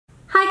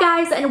Hi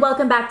guys, and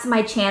welcome back to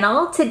my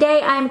channel.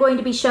 Today I'm going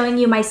to be showing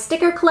you my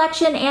sticker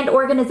collection and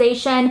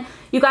organization.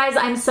 You guys,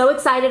 I'm so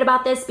excited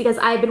about this because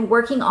I've been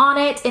working on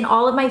it in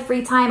all of my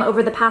free time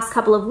over the past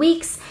couple of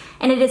weeks,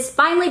 and it is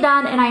finally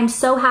done, and I'm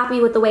so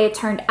happy with the way it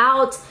turned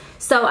out.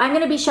 So I'm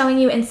going to be showing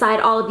you inside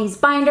all of these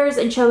binders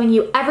and showing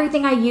you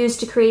everything I used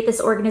to create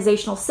this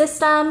organizational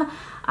system.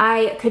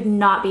 I could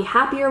not be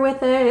happier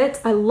with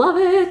it. I love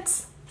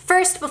it.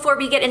 First, before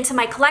we get into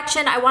my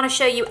collection, I want to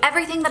show you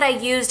everything that I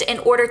used in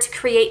order to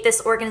create this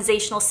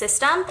organizational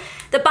system.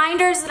 The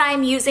binders that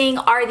I'm using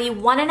are the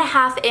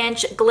 1.5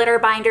 inch glitter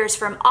binders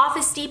from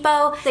Office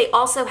Depot. They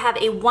also have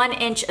a 1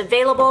 inch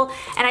available,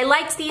 and I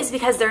liked these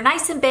because they're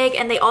nice and big,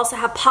 and they also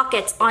have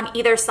pockets on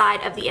either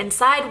side of the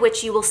inside,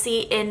 which you will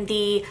see in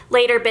the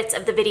later bits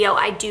of the video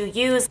I do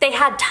use. They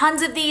had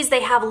tons of these.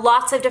 They have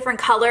lots of different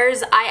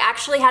colors. I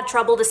actually had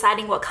trouble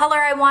deciding what color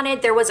I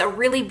wanted. There was a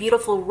really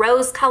beautiful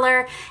rose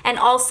color and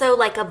also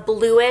like a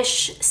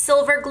bluish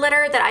silver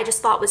glitter that I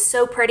just thought was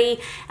so pretty.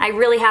 I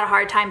really had a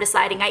hard time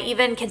deciding. I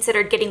even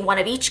considered getting one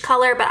of each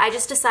color, but I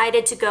just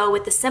decided to go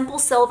with the simple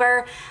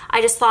silver.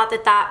 I just thought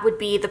that that would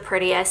be the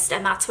prettiest,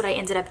 and that's what I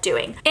ended up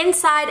doing.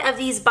 Inside of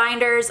these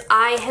binders,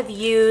 I have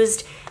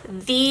used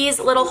these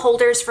little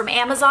holders from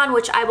Amazon,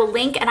 which I will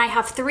link, and I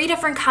have 3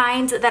 different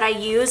kinds that I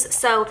use.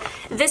 So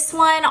this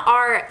one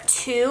are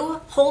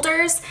 2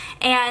 holders,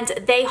 and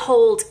they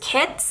hold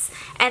kits.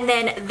 And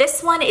then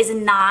this one is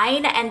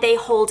 9, and they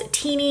hold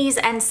teenies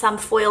and some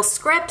foil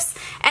scripts.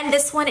 And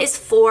this one is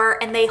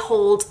 4, and they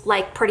hold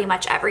like pretty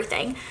much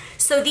everything.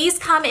 So these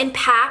come in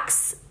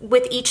packs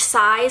with each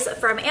size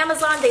from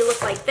Amazon. They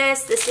look like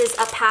this. This is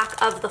a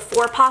pack of the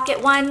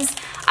 4-pocket ones.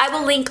 I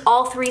will link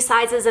all 3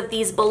 sizes of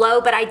these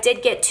below, but I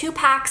did get 2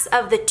 packs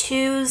of the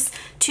 2s,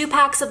 2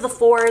 packs of the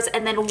 4s,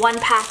 and then 1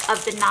 pack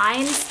of the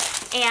 9s.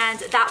 And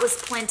that was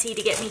plenty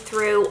to get me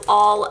through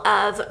all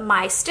of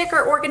my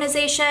sticker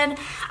organization.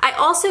 I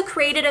also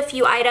created a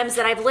few items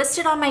that I've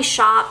listed on my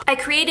shop. I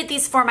created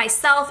these for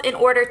myself in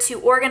order to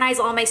organize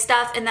all my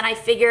stuff, and then I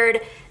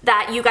figured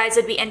that you guys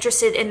would be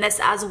interested in this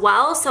as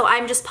well. So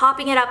I'm just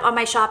popping it up on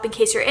my shop in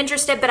case you're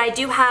interested, but I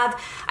do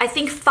have, I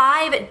think,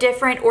 5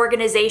 different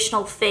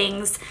organizational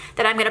things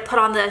that I'm gonna put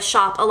on the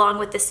shop along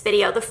with this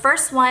video. The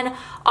first one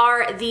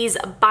are these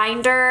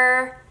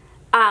binder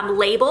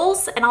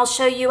labels, and I'll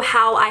show you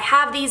how I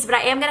have these, but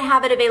I am going to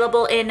have it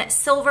available in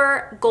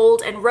silver,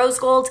 gold, and rose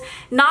gold.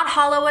 Not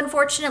hollow,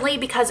 unfortunately,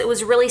 because it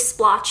was really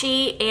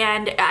splotchy,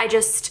 and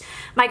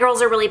my girls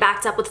are really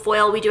backed up with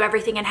foil. We do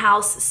everything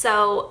in-house,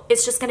 so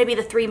it's just going to be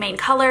the 3 main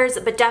colors,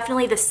 but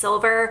definitely the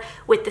silver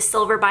with the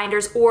silver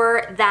binders,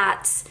 or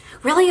that,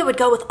 really it would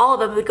go with all of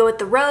them. It would go with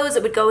the rose,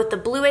 it would go with the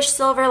bluish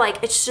silver,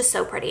 like it's just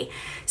so pretty.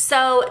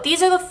 So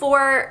these are the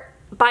 4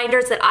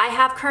 binders that I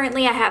have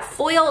currently. I have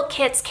foil,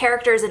 kits,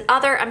 characters, and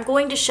other. I'm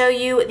going to show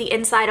you the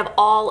inside of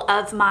all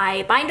of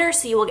my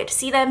binders so you will get to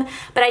see them,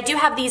 but I do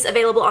have these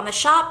available on the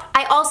shop.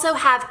 I also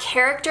have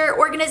character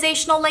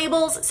organizational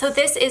labels. So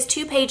this is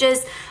 2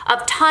 pages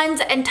of tons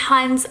and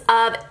tons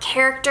of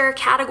character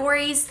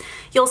categories.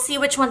 You'll see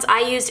which ones I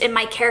used in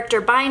my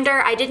character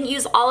binder. I didn't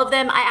use all of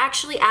them. I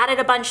actually added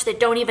a bunch that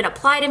don't even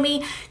apply to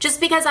me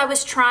just because I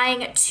was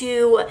trying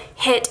to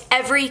hit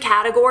every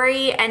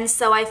category, and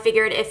so I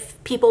figured if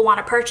people want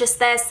to purchase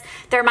this,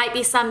 there might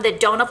be some that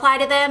don't apply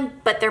to them,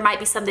 but there might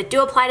be some that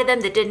do apply to them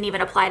that didn't even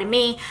apply to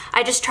me.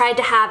 I just tried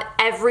to have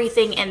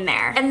everything in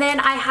there. And then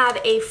I have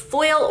a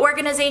foil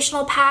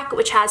organizational pack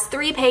which has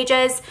 3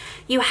 pages.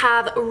 You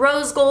have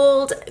rose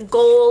gold,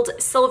 gold,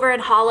 silver,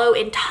 and hollow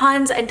in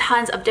tons and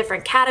tons of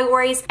different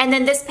categories. And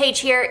then this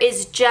page here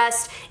is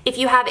just if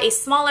you have a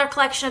smaller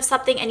collection of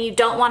something and you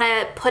don't want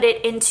to put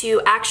it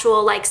into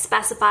actual like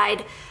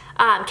specified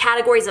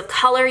categories of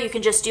color, you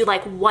can just do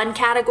like 1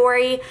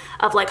 category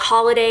of like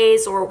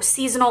holidays or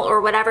seasonal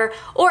or whatever.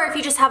 Or if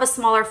you just have a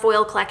smaller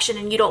foil collection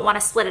and you don't want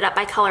to split it up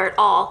by color at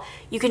all,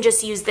 you can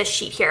just use this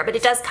sheet here, but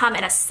it does come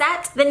in a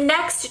set. The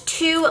next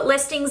 2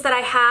 listings that I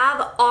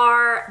have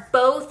are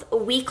both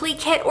weekly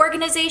kit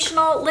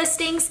organizational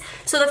listings.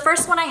 So the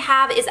first one I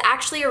have is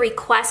actually a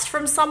request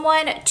from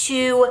someone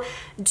to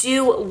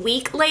do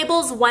week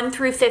labels 1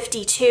 through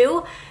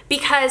 52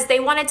 because they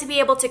wanted to be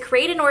able to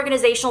create an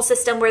organizational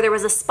system where there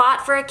was a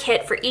spot for a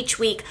kit for each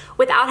week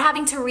without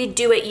having to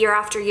redo it year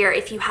after year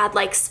if you had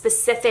like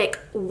specific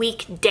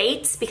week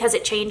dates, because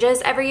it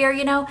changes every year,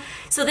 you know.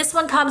 So this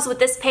one comes with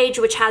this page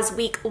which has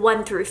week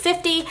 1 through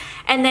 50,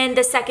 and then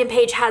the second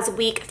page has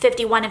week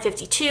 51 and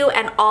 52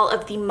 and all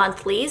of the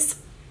monthlies.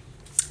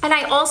 And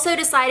I also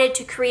decided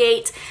to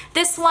create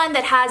this one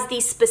that has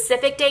these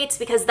specific dates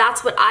because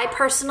that's what I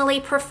personally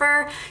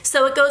prefer.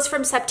 So it goes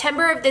from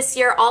September of this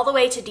year all the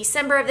way to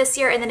December of this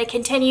year, and then it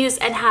continues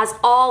and has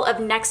all of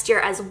next year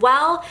as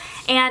well,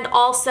 and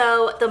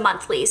also the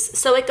monthlies.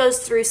 So it goes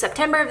through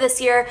September of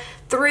this year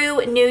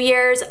through New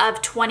Year's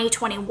of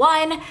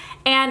 2021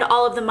 and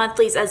all of the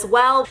monthlies as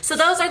well. So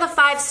those are the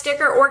 5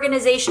 sticker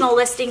organizational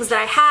listings that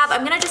I have.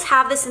 I'm gonna just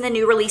have this in the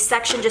new release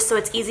section just so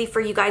it's easy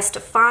for you guys to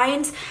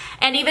find.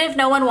 And even if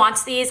no one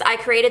wants these, I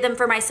created them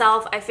for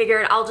myself. I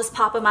figured I'll just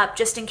pop them up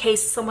just in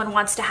case someone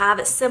wants to have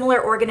a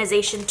similar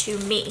organization to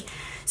me.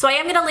 So I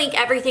am gonna link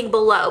everything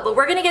below, but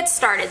we're gonna get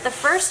started. The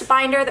first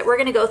binder that we're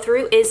gonna go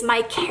through is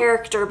my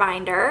character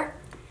binder.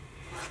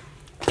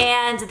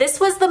 And this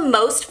was the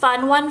most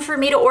fun one for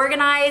me to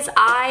organize.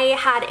 I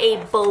had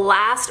a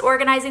blast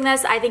organizing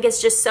this. I think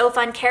it's just so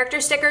fun. Character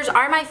stickers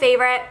are my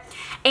favorite.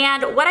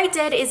 And what I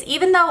did is,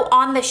 even though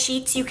on the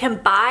sheets you can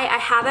buy, I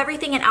have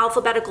everything in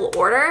alphabetical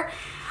order.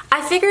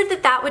 I figured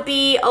that that would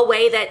be a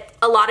way that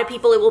a lot of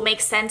people, it will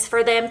make sense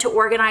for them to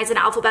organize in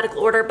alphabetical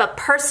order. But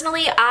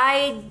personally,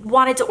 I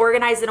wanted to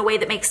organize in a way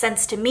that makes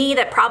sense to me,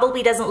 that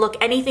probably doesn't look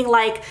anything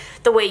like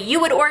the way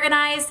you would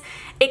organize.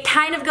 It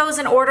kind of goes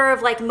in order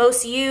of like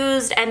most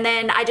used, and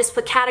then I just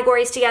put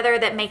categories together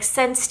that make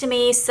sense to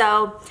me.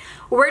 So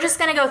we're just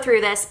gonna go through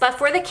this. But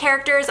for the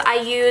characters, I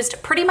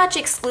used pretty much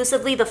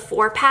exclusively the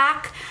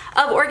 4-pack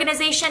of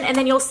organization, and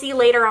then you'll see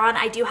later on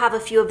I do have a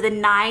few of the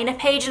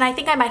 9-page, and I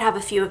think I might have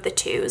a few of the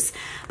 2s,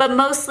 but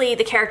mostly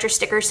the character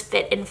stickers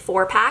fit in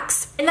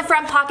 4-packs. In the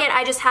front pocket,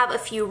 I just have a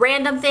few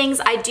random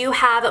things. I do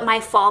have my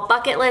fall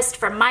bucket list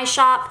from my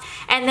shop,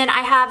 and then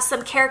I have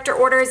some character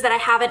orders that I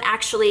haven't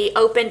actually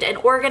opened and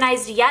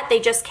organized yet. They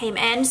just came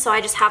in, so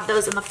I just have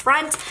those in the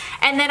front.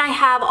 And then I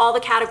have all the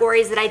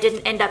categories that I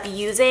didn't end up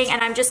using,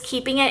 and I'm just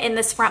keeping it in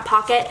this front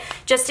pocket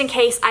just in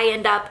case I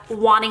end up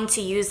wanting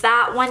to use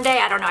that one day.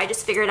 I don't know, I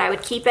just figured I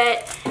would keep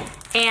it.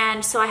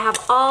 And so I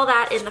have all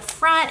that in the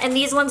front, and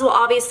these ones will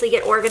obviously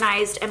get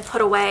organized and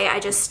put away. I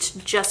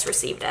just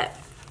received it.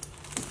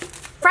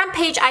 Front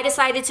page, I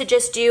decided to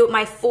just do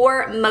my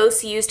 4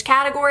 most used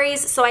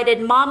categories. So I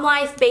did mom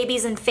life,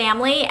 babies, and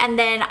family, and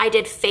then I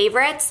did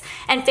favorites.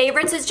 And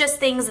favorites is just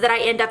things that I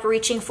end up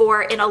reaching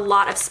for in a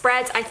lot of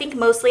spreads. I think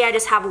mostly I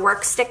just have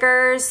work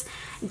stickers,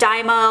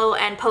 Dymo,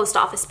 and post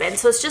office bin.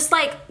 So it's just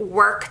like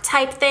work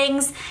type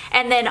things.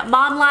 And then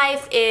mom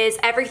life is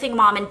everything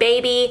mom and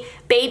baby.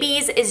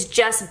 Babies is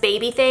just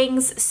baby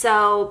things.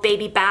 So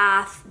baby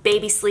bath,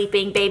 baby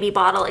sleeping, baby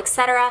bottle,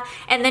 etc.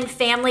 And then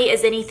family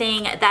is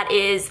anything that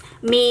is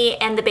me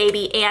and the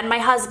baby and my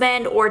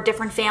husband, or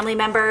different family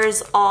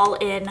members all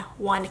in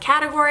one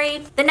category.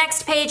 The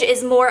next page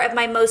is more of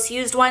my most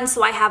used ones.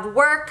 So I have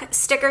work,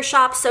 sticker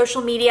shop,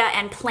 social media,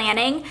 and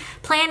planning.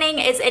 Planning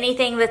is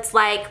anything that's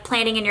like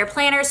planning in your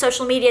planner.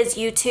 Social media is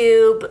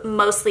YouTube,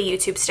 mostly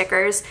YouTube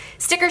stickers.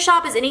 Sticker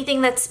shop is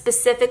anything that's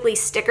specifically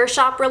sticker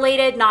shop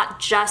related, not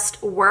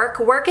just work.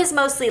 Work is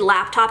mostly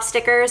laptop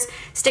stickers.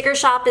 Sticker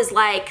shop is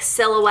like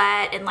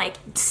silhouette and like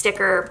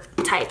sticker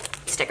type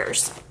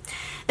stickers.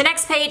 The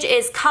next page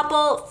is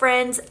couple,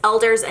 friends,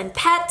 elders, and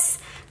pets.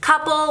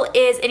 Couple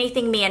is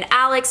anything me and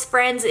Alex.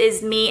 Friends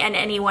is me and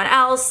anyone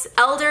else.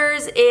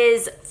 Elders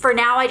is, for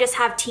now, I just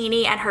have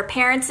Teeny and her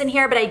parents in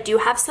here, but I do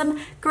have some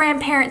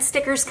grandparent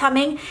stickers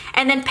coming.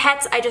 And then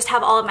pets, I just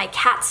have all of my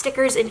cat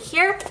stickers in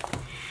here.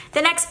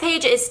 The next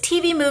page is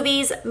TV,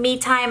 movies, me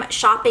time,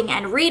 shopping,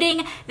 and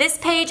reading. This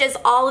page is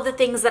all of the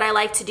things that I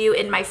like to do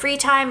in my free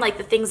time, like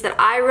the things that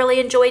I really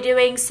enjoy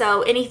doing.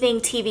 So anything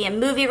TV and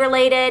movie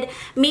related.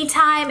 Me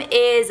time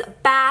is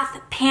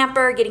bath,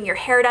 pamper, getting your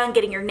hair done,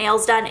 getting your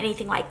nails done,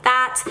 anything like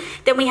that.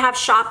 Then we have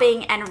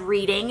shopping and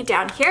reading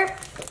down here.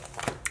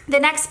 The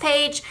next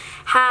page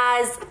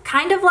has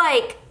kind of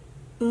like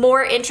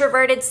more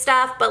introverted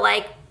stuff, but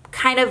like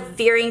kind of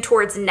veering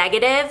towards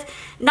negative.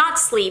 Not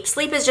sleep.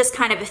 Sleep is just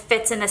kind of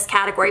fits in this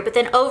category, but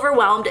then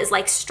overwhelmed is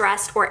like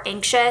stressed or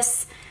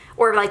anxious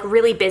or like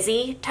really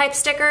busy type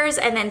stickers.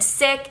 And then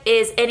sick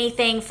is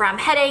anything from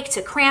headache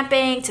to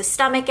cramping to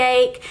stomach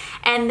ache.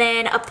 And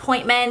then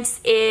appointments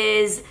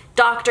is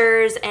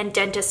doctors and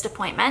dentist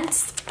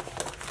appointments.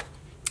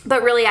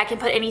 But really I can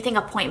put anything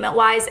appointment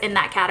wise in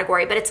that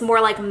category, but it's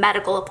more like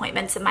medical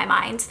appointments in my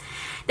mind.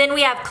 Then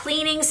we have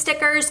cleaning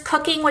stickers,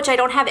 cooking, which I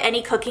don't have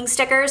any cooking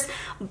stickers,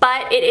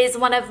 but it is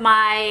one of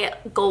my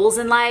goals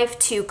in life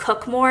to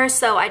cook more.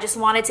 So I just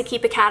wanted to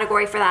keep a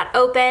category for that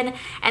open.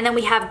 And then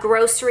we have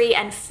grocery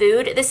and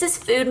food. This is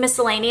food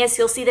miscellaneous.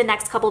 You'll see the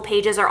next couple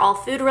pages are all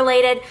food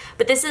related,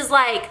 but this is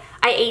like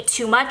I ate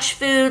too much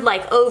food,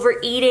 like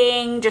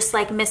overeating, just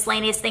like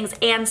miscellaneous things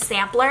and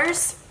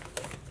samplers.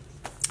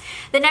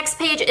 The next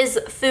page is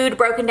food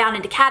broken down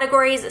into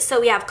categories. So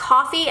we have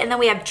coffee and then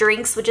we have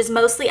drinks, which is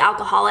mostly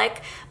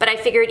alcoholic, but I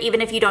figured even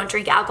if you don't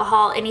drink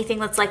alcohol, anything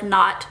that's like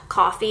not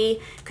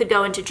coffee could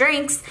go into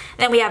drinks. And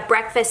then we have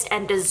breakfast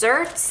and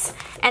desserts.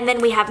 And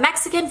then we have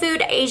Mexican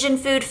food, Asian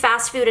food,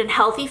 fast food, and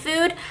healthy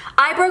food.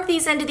 I broke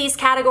these into these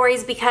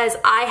categories because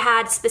I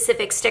had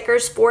specific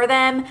stickers for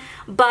them.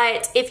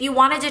 But if you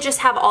wanted to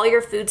just have all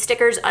your food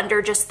stickers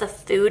under just the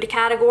food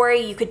category,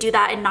 you could do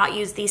that and not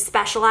use these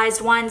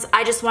specialized ones.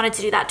 I just wanted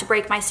to do that to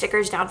break my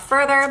stickers down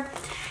further.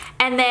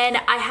 And then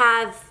I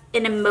have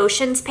an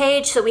emotions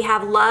page. So we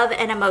have love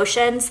and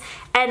emotions,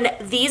 and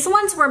these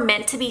ones were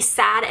meant to be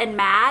sad and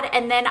mad,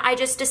 and then I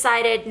just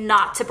decided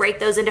not to break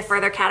those into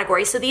further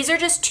categories. So these are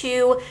just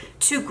two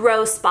to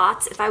grow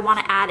spots if I want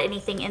to add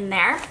anything in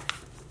there.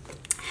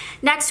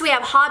 Next, we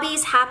have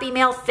hobbies, happy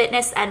mail,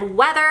 fitness, and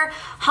weather.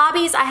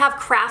 Hobbies, I have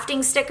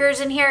crafting stickers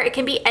in here. It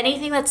can be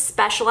anything that's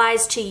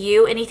specialized to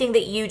you, anything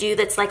that you do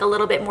that's like a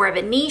little bit more of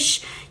a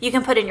niche. You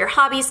can put in your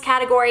hobbies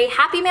category.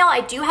 Happy mail, I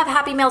do have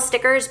happy mail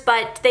stickers,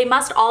 but they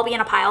must all be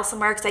in a pile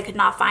somewhere because I could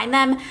not find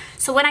them.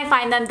 So when I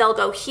find them, they'll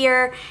go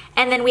here.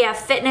 And then we have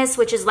fitness,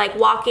 which is like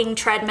walking,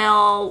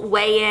 treadmill,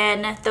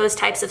 weigh-in, those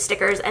types of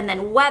stickers. And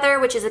then weather,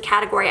 which is a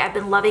category I've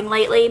been loving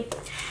lately.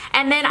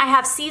 And then I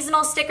have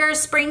seasonal stickers,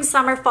 spring,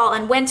 summer, fall,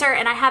 and winter,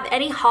 and I have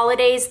any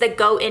holidays that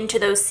go into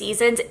those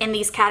seasons in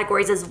these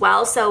categories as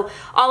well. So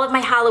all of my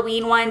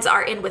Halloween ones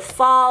are in with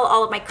fall,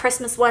 all of my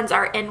Christmas ones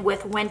are in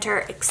with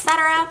winter,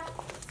 etc.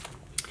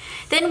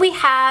 Then we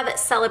have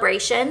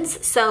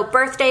celebrations, so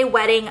birthday,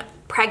 wedding,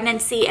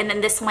 pregnancy, and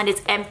then this one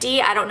is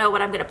empty. I don't know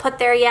what I'm gonna put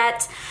there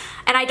yet.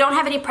 And I don't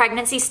have any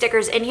pregnancy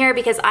stickers in here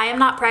because I am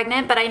not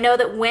pregnant, but I know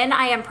that when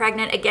I am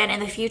pregnant again in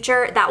the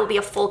future, that will be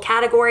a full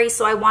category,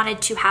 so I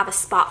wanted to have a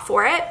spot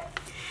for it.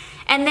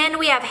 And then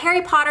we have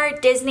Harry Potter,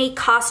 Disney,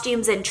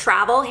 costumes, and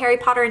travel. Harry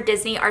Potter and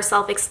Disney are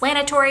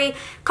self-explanatory.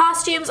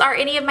 Costumes are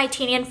any of my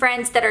teeny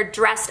friends that are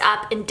dressed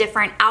up in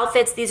different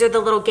outfits. These are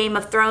the little Game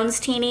of Thrones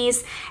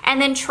teenies.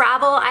 And then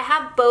travel, I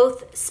have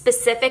both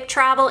specific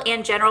travel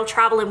and general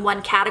travel in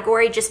one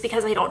category just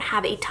because I don't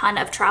have a ton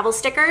of travel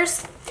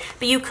stickers,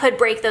 but you could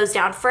break those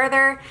down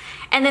further.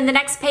 And then the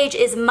next page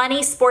is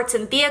money, sports,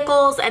 and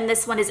vehicles, and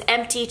this one is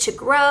empty to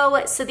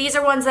grow. So these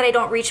are ones that I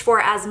don't reach for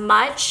as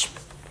much.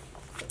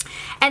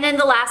 And then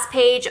the last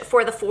page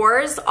for the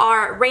fours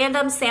are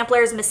random,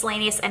 samplers,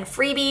 miscellaneous, and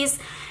freebies.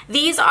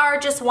 These are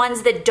just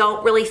ones that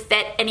don't really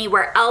fit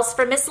anywhere else.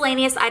 For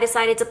miscellaneous, I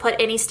decided to put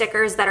any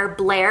stickers that are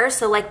Blair,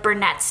 so like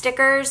Burnett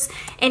stickers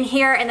in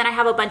here. And then I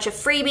have a bunch of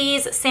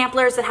freebies,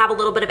 samplers that have a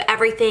little bit of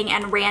everything,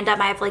 and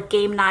random, I have like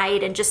game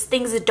night and just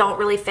things that don't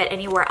really fit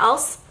anywhere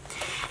else.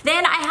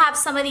 Then I have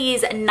some of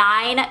these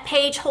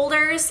 9-page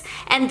holders,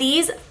 and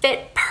these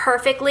fit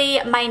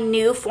perfectly my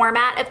new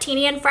format of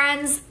Teeny and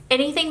Friends.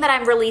 Anything that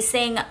I'm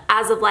releasing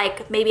as of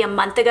like maybe a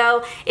month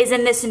ago is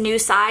in this new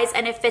size,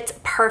 and it fits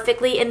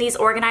perfectly in these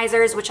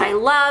organizers, which I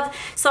love.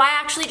 So I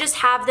actually just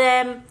have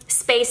them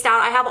spaced out.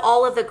 I have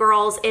all of the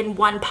girls in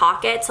one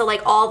pocket, so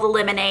like all the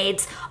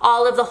lemonades,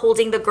 all of the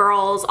holding the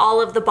girls,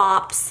 all of the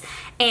bops,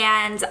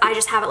 and I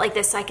just have it like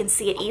this so I can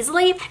see it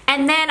easily.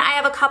 And then I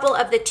have a couple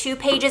of the 2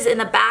 pages in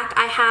the back.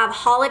 I have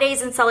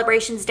holidays and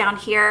celebrations down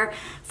here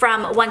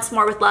from Once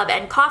More with Love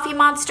and Coffee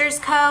Monsters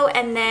Co.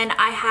 And then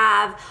I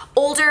have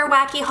older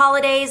wacky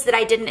holidays that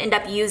I didn't end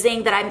up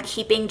using that I'm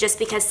keeping just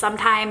because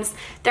sometimes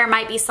there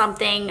might be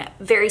something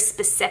very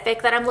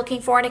specific that I'm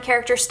looking for in a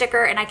character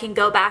sticker and I can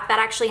go back. That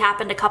actually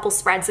happened a couple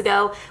spreads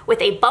ago with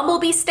a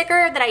Bumblebee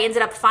sticker that I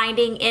ended up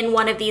finding in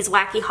one of these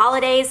wacky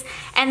holidays.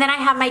 And then I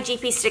have my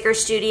GP Sticker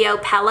Studio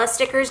Pella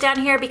stickers down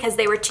here because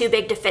they were too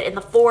big to fit in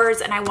the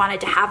 4s and I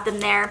wanted to have them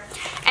there.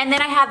 And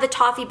then I have the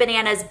Toffee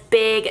Bananas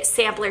big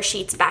sampler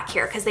sheets back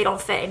here because they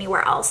don't fit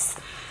anywhere else.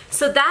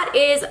 So that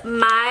is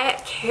my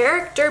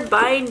character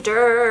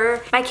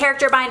binder. My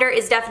character binder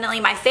is definitely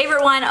my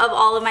favorite one of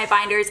all of my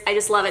binders. I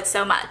just love it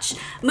so much.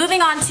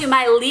 Moving on to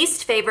my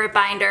least favorite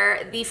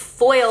binder, the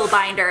foil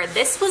binder.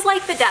 This was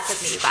like the death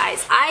of me, you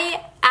guys.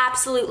 I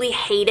absolutely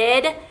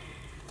hated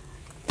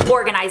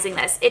organizing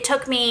this. It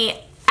took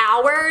me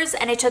hours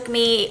and it took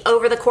me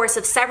over the course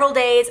of several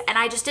days and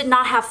I just did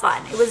not have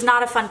fun. It was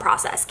not a fun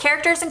process.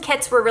 Characters and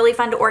kits were really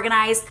fun to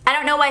organize. I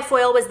don't know why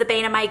foil was the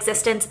bane of my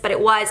existence, but it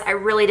was. I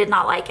really did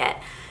not like it.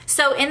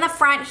 So in the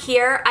front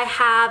here, I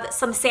have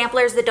some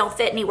samplers that don't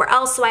fit anywhere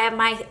else. So I have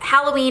my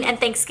Halloween and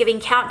Thanksgiving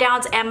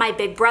countdowns and my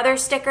Big Brother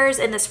stickers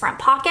in this front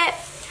pocket.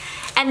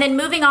 And then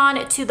moving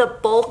on to the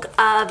bulk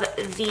of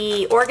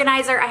the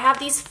organizer, I have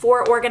these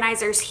 4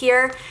 organizers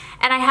here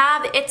and I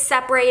have it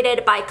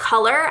separated by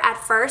color at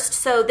first.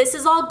 So this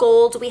is all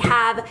gold. We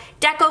have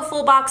deco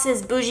full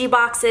boxes, bougie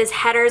boxes,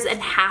 headers,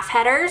 and half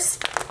headers.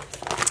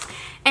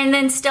 And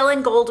then still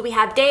in gold, we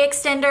have day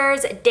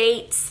extenders,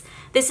 dates.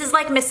 This is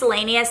like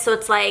miscellaneous, so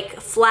it's like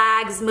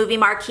flags, movie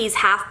marquees,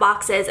 half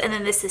boxes, and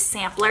then this is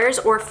samplers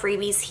or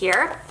freebies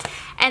here.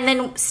 And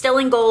then still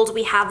in gold,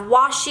 we have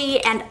washi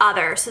and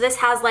other. So this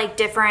has like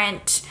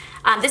different,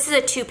 this is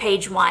a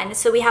 2-page one.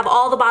 So we have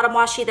all the bottom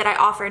washi that I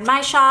offer in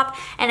my shop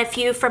and a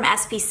few from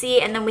SPC,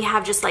 and then we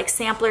have just like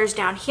samplers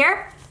down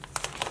here.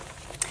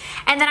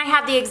 And then I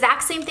have the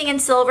exact same thing in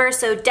silver,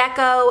 so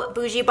deco,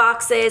 bougie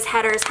boxes,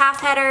 headers,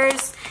 half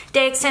headers,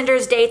 day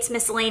extenders, dates,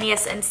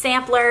 miscellaneous, and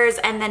samplers,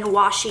 and then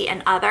washi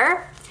and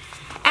other.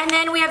 And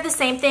then we have the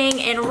same thing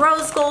in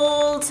rose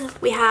gold.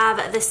 We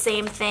have the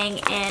same thing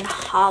in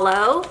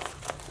hollow.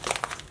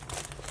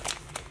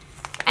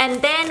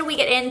 And then we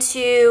get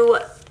into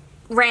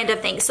random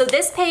things. So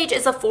this page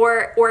is a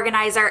 4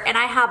 organizer and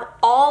I have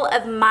all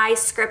of my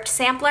script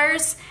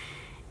samplers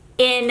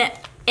in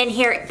in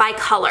here by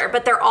color,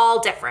 but they're all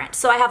different.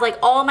 So I have like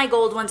all my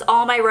gold ones,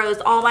 all my rose,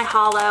 all my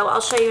hollow.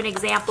 I'll show you an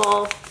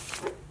example.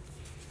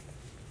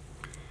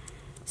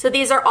 So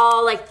these are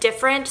all like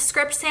different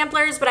script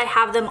samplers, but I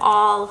have them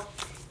all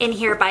in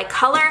here by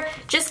color,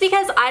 just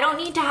because I don't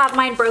need to have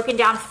mine broken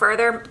down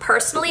further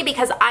personally,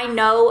 because I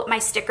know my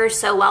stickers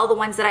so well, the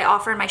ones that I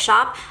offer in my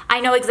shop. I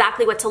know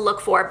exactly what to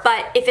look for.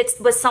 But if it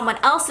was someone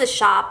else's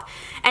shop,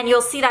 and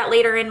you'll see that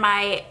later in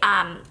my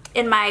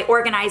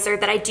organizer,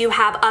 that I do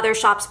have other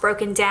shops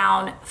broken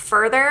down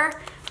further,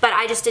 but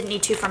I just didn't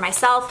need to for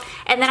myself.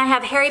 And then I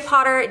have Harry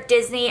Potter,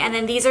 Disney, and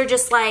then these are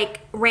just like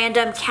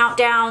random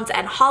countdowns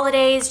and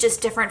holidays,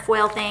 just different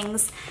foil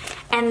things.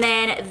 And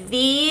then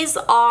these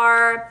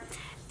are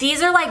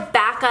like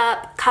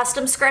backup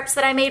custom scripts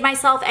that I made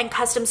myself, and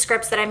custom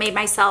scripts that I made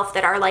myself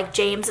that are like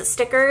James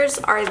stickers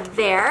are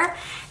there.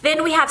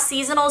 Then we have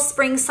seasonal,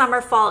 spring,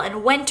 summer, fall,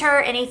 and winter.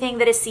 Anything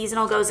that is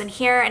seasonal goes in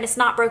here, and it's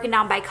not broken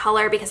down by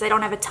color because I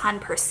don't have a ton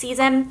per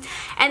season.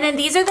 And then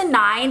these are the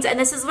 9s, and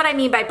this is what I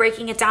mean by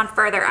breaking it down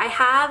further. I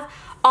have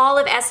all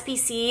of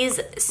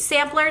SPC's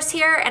samplers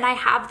here, and I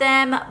have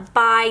them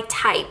by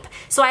type.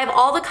 So I have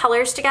all the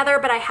colors together,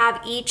 but I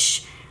have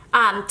each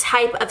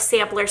type of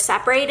sampler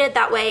separated.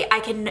 That way I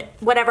can,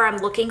 whatever I'm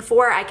looking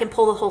for, I can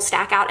pull the whole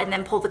stack out and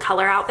then pull the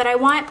color out that I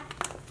want.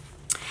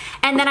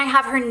 And then I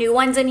have her new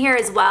ones in here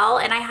as well,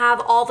 and I have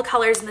all the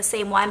colors in the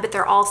same one, but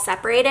they're all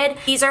separated.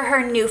 These are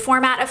her new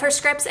format of her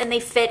scripts, and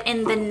they fit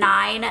in the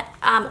 9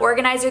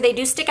 organizer. They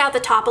do stick out the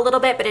top a little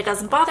bit, but it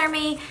doesn't bother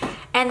me.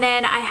 And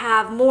then I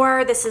have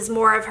more, this is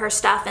more of her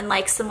stuff and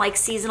like some like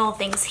seasonal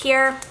things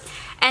here.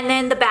 And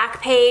then the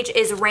back page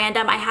is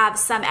random. I have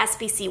some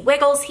SPC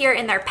wiggles here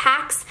in their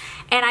packs,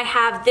 and I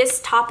have this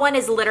top one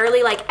is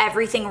literally like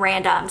everything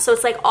random. So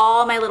it's like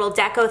all my little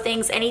deco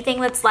things,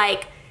 anything that's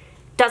like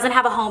doesn't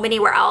have a home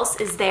anywhere else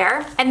is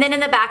there. And then in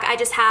the back, I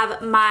just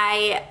have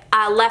my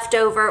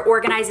leftover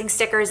organizing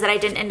stickers that I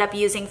didn't end up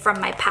using from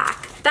my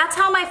pack. That's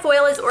how my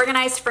foil is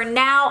organized for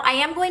now. I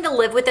am going to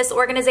live with this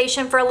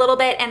organization for a little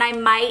bit, and I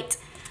might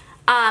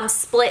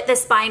split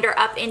this binder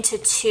up into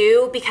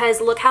 2, because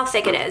look how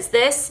thick it is.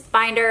 This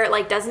binder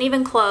like doesn't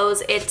even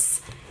close.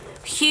 It's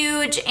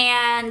huge,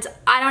 and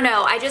I don't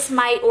know, I just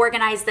might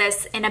organize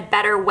this in a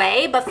better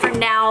way. But for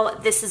now,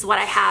 this is what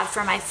I have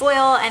for my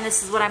foil, and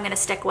this is what I'm gonna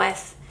stick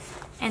with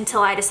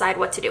until I decide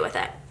what to do with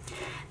it.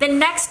 The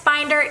next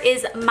binder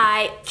is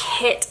my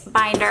kit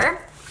binder.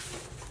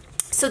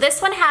 So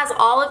this one has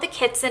all of the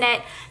kits in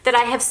it that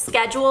I have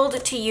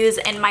scheduled to use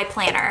in my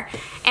planner.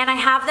 And I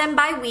have them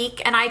by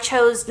week, and I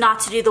chose not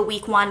to do the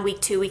week 1,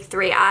 week 2, week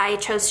 3. I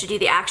chose to do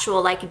the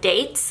actual like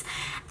dates.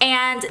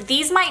 And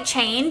these might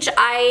change.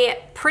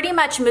 I pretty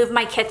much move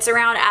my kits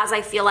around as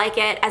I feel like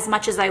it, as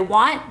much as I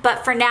want.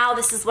 But for now,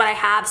 this is what I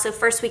have. So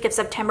first week of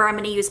September, I'm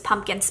gonna use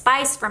Pumpkin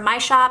Spice from my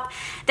shop.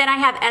 Then I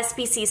have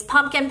SPC's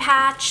Pumpkin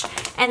Patch.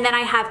 And then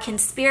I have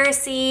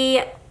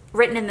Conspiracy,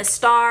 Written in the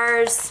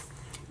Stars,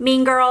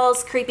 Mean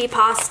Girls,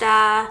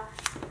 Creepypasta.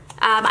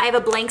 I have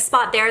a blank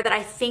spot there that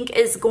I think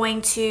is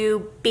going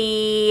to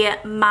be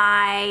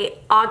my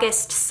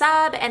August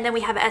sub. And then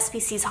we have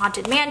SPC's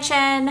Haunted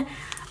Mansion,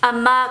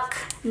 Amok,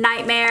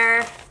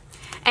 Nightmare,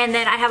 and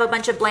then I have a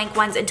bunch of blank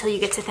ones until you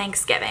get to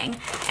Thanksgiving.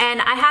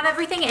 And I have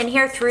everything in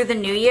here through the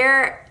new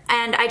year,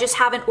 and I just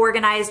haven't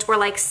organized or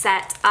like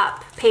set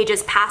up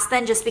pages past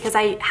then, just because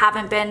I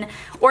haven't been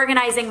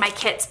organizing my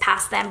kits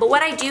past then. But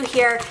what I do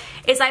here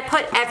is I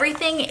put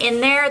everything in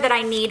there that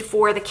I need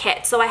for the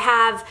kit. So I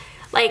have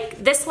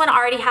like this one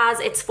already has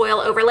its foil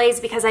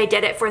overlays because I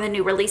did it for the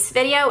new release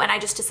video, and I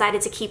just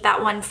decided to keep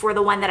that one for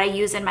the one that I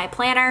use in my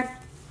planner.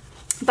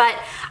 But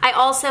I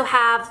also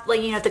have,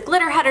 like, you know, the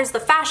glitter headers, the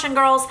fashion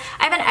girls.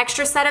 I have an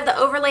extra set of the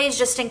overlays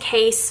just in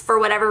case, for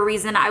whatever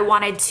reason, I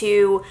wanted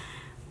to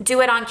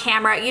do it on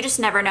camera. You just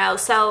never know.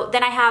 So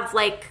then I have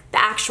like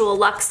the actual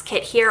Luxe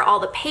kit here, all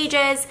the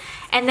pages.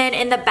 And then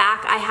in the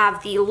back, I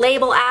have the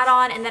label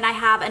add-on, and then I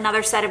have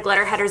another set of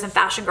glitter headers and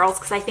fashion girls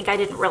because I think I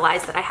didn't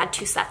realize that I had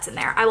 2 sets in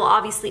there. I will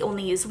obviously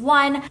only use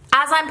one.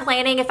 As I'm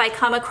planning, if I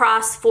come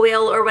across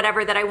foil or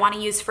whatever that I want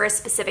to use for a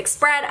specific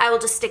spread, I will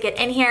just stick it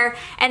in here.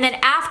 And then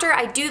after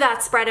I do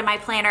that spread in my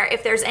planner,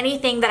 if there's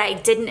anything that I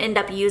didn't end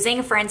up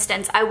using, for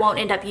instance, I won't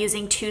end up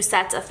using 2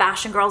 sets of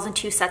fashion girls and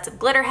 2 sets of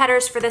glitter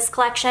headers for this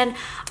collection,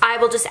 I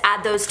will just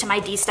add those to my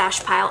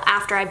de-stash pile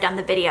after I've done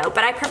the video.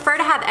 But I prefer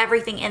to have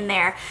everything in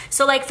there.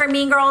 So like for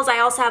Mean Girls, I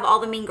also have all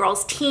the Mean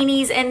Girls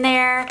teenies in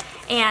there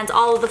and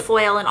all of the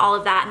foil and all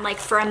of that. And like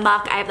for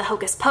Amok, I have the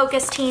Hocus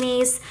Pocus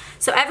teenies.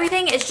 So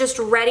everything is just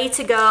ready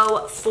to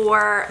go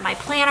for my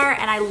planner,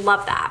 and I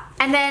love that.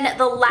 And then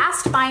the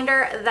last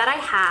binder that I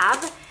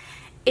have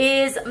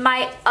is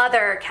my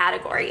other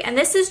category. And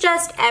this is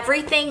just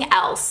everything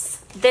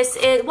else. This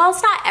is, well,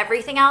 it's not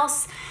everything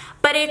else,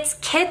 but it's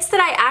kits that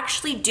I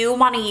actually do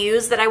want to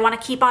use, that I want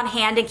to keep on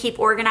hand and keep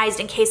organized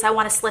in case I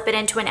want to slip it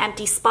into an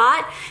empty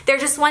spot. They're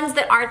just ones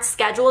that aren't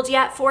scheduled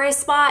yet for a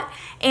spot.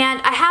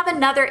 And I have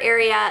another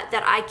area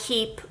that I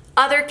keep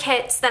other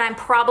kits that I'm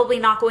probably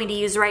not going to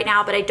use right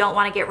now, but I don't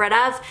want to get rid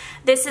of.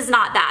 This is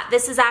not that.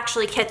 This is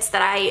actually kits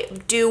that I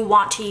do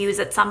want to use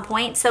at some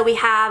point. So we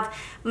have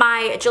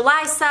my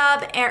July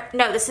sub,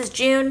 no, this is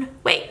June,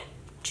 wait,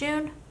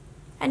 June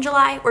and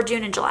July, or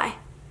June and July?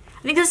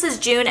 I think this is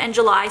June and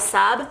July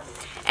sub.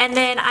 And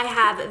then I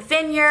have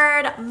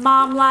Vineyard,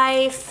 Mom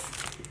Life,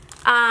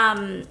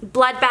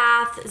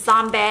 Bloodbath,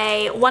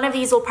 Zombie. One of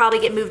these will probably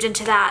get moved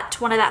into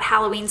one of that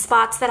Halloween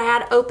spots that I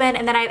had open.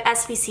 And then I have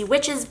SPC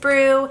Witch's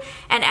Brew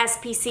and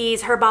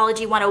SPC's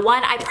Herbology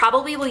 101. I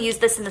probably will use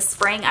this in the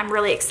spring. I'm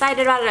really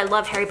excited about it. I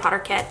love Harry Potter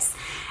kits.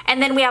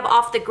 And then we have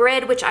Off the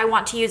Grid, which I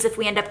want to use if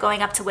we end up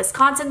going up to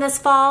Wisconsin this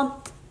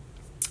fall.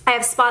 I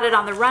have Spotted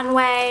on the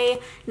Runway,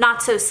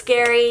 Not So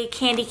Scary,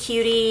 Candy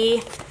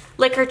Cutie,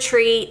 Liquor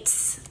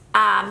Treats,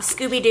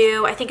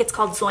 Scooby-Doo, I think it's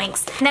called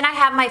Zoinks. And then I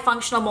have my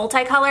functional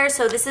multicolor.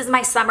 So this is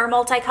my summer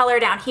multicolor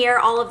down here,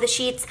 all of the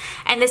sheets.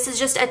 And this is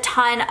just a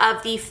ton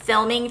of the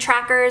filming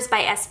trackers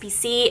by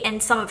SPC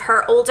and some of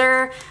her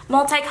older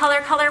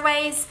multicolor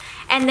colorways.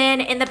 And then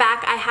in the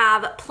back I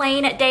have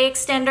plain day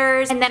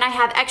extenders. And then I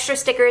have extra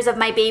stickers of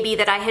my baby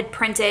that I had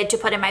printed to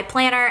put in my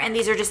planner. And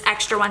these are just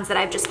extra ones that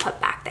I've just put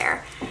back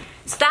there.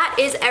 So that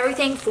is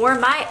everything for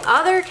my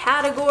other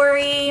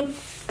category.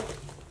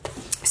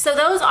 So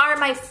those are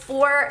my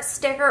 4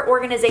 sticker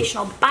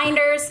organizational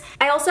binders.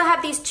 I also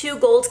have these 2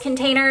 gold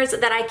containers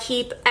that I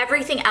keep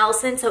everything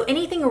else in. So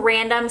anything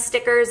random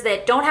stickers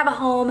that don't have a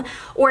home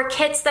or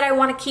kits that I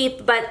want to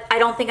keep but I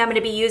don't think I'm going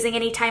to be using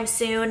anytime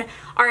soon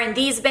are in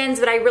these bins,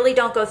 but I really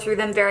don't go through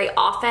them very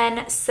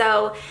often.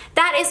 So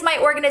that is my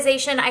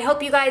organization. I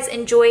hope you guys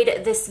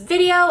enjoyed this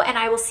video and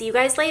I will see you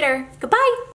guys later. Goodbye.